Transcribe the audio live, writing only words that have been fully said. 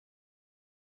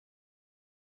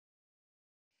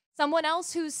Someone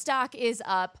else whose stock is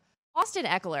up, Austin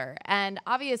Ekeler. And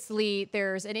obviously,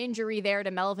 there's an injury there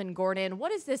to Melvin Gordon.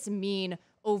 What does this mean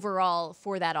overall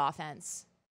for that offense?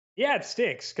 Yeah, it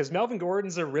stinks because Melvin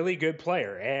Gordon's a really good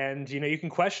player. And, you can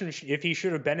question if he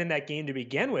should have been in that game to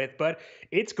begin with, but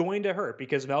it's going to hurt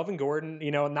because Melvin Gordon,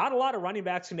 not a lot of running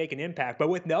backs can make an impact, but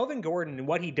with Melvin Gordon and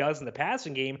what he does in the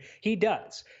passing game, he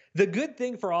does. The good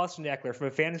thing for Austin Eckler from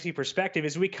a fantasy perspective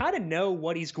is we kind of know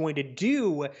what he's going to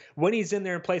do when he's in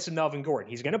there in place of Melvin Gordon.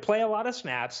 He's going to play a lot of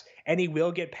snaps and he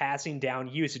will get passing down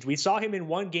usage. We saw him in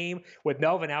one game with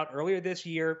Melvin out earlier this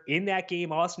year. In that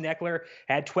game, Austin Eckler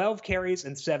had 12 carries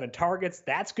and 7 targets.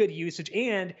 That's good usage.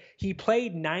 And he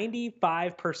played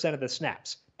 95% of the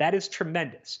snaps. That is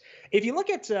tremendous. If you look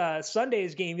at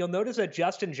Sunday's game, you'll notice that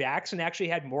Justin Jackson actually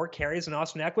had more carries than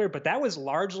Austin Eckler, but that was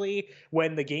largely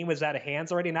when the game was out of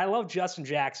hands already. And I love Justin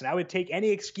Jackson. I would take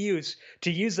any excuse to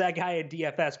use that guy in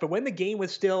DFS. But when the game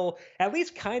was still at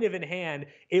least kind of in hand,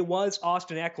 it was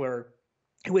Austin Eckler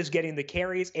who was getting the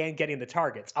carries and getting the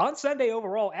targets. On Sunday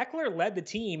overall, Eckler led the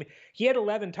team. He had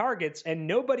 11 targets, and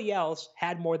nobody else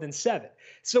had more than 7.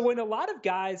 So when a lot of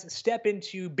guys step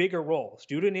into bigger roles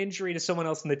due to an injury to someone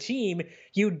else on the team,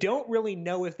 you don't really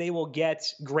know if they will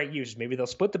get great usage. Maybe they'll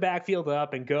split the backfield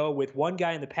up and go with one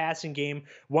guy in the passing game,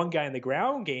 one guy in the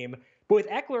ground game. But with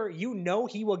Eckler,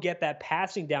 he will get that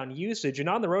passing down usage. And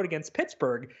on the road against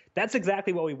Pittsburgh, that's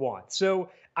exactly what we want. So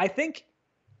I think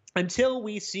until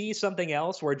we see something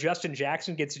else where Justin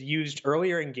Jackson gets used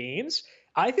earlier in games,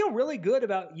 I feel really good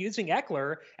about using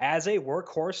Eckler as a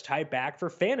workhorse type back for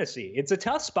fantasy. It's a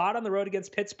tough spot on the road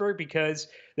against Pittsburgh because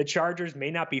the Chargers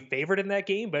may not be favored in that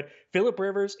game, but Phillip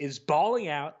Rivers is balling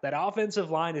out. That offensive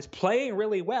line is playing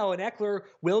really well, and Eckler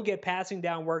will get passing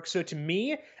down work. So to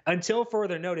me, until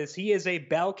further notice, he is a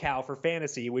bell cow for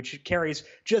fantasy, which carries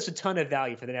just a ton of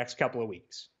value for the next couple of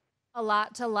weeks. A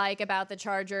lot to like about the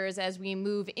Chargers as we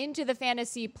move into the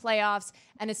fantasy playoffs,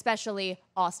 and especially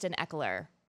Austin Eckler.